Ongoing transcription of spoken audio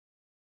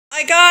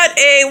I got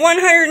a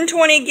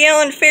 120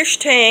 gallon fish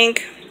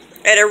tank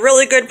at a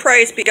really good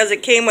price because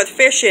it came with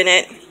fish in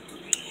it.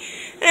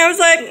 And I was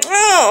like,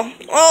 oh,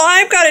 well,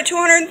 I've got a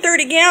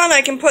 230 gallon.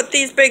 I can put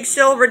these big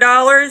silver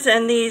dollars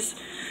and these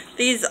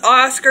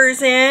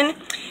Oscars in.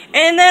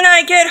 And then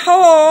I get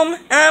home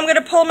and I'm going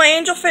to pull my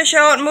angelfish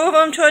out and move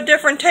them to a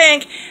different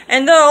tank.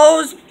 And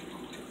those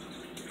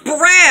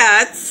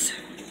brats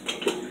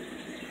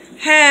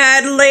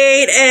had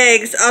laid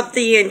eggs up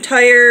the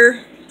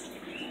entire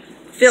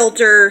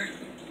filter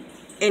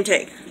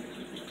intake.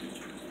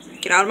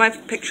 Get out of my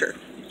picture.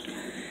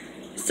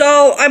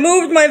 So I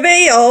moved my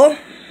veil.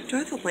 Do I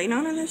have the light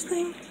on this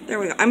thing? There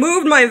we go. I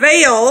moved my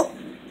veil.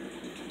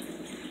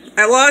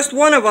 I lost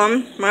one of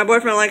them. My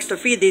boyfriend likes to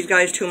feed these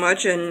guys too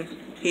much and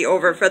he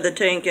overfed the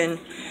tank, and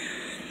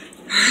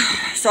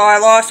so I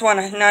lost one.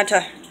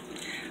 I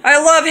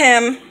love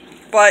him,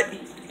 but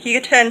he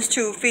tends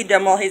to feed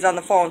them while he's on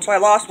the phone, so I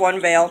lost one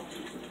veil.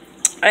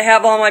 I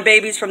have all my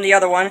babies from the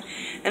other one,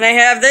 and I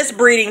have this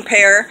breeding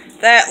pair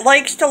that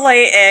likes to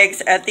lay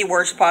eggs at the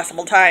worst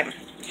possible time.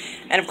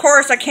 And of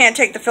course, I can't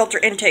take the filter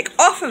intake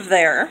off of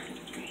there.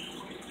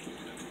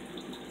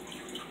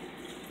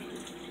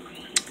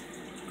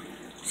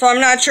 So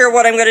I'm not sure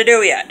what I'm going to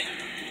do yet.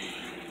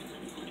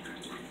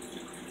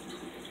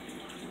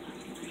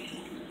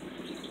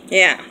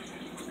 Yeah.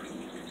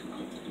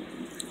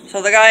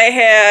 So the guy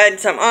had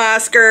some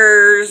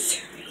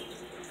Oscars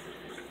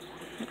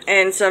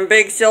and some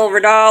big silver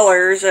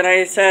dollars, and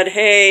I said,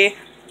 hey,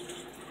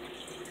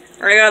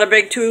 I got a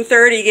big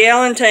 230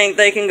 gallon tank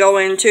they can go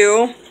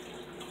into.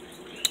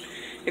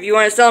 If you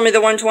want to sell me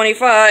the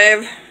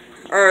 125,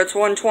 or it's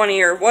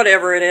 120 or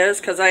whatever it is,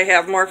 because I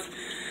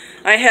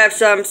have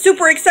some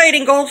super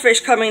exciting goldfish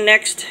coming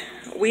next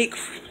week,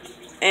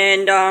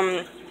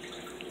 and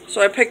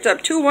so I picked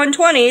up two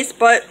 120s,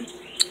 but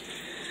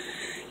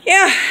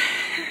yeah,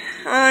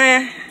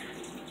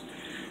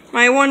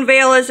 my one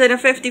veil is in a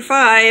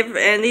 55,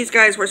 and these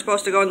guys were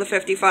supposed to go in the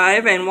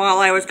 55, and while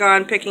I was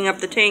gone picking up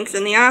the tanks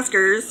and the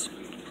Oscars,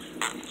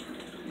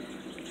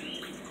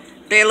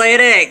 they laid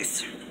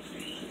eggs.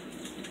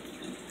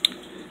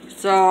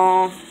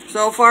 So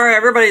far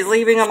everybody's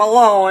leaving them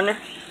alone,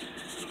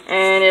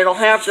 and it'll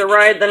have to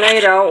ride the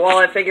night out while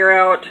I figure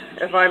out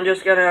if I'm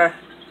just gonna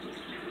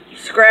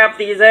scrap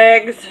these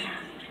eggs,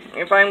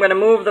 if I'm gonna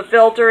move the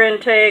filter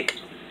intake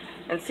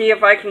and see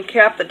if I can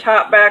cap the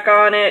top back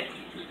on it,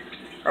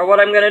 or what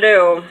I'm gonna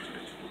do.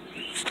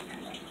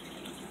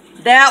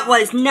 That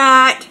was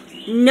not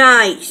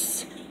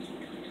nice.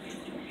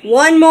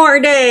 One more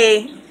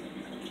day.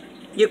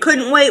 You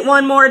couldn't wait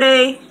one more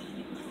day?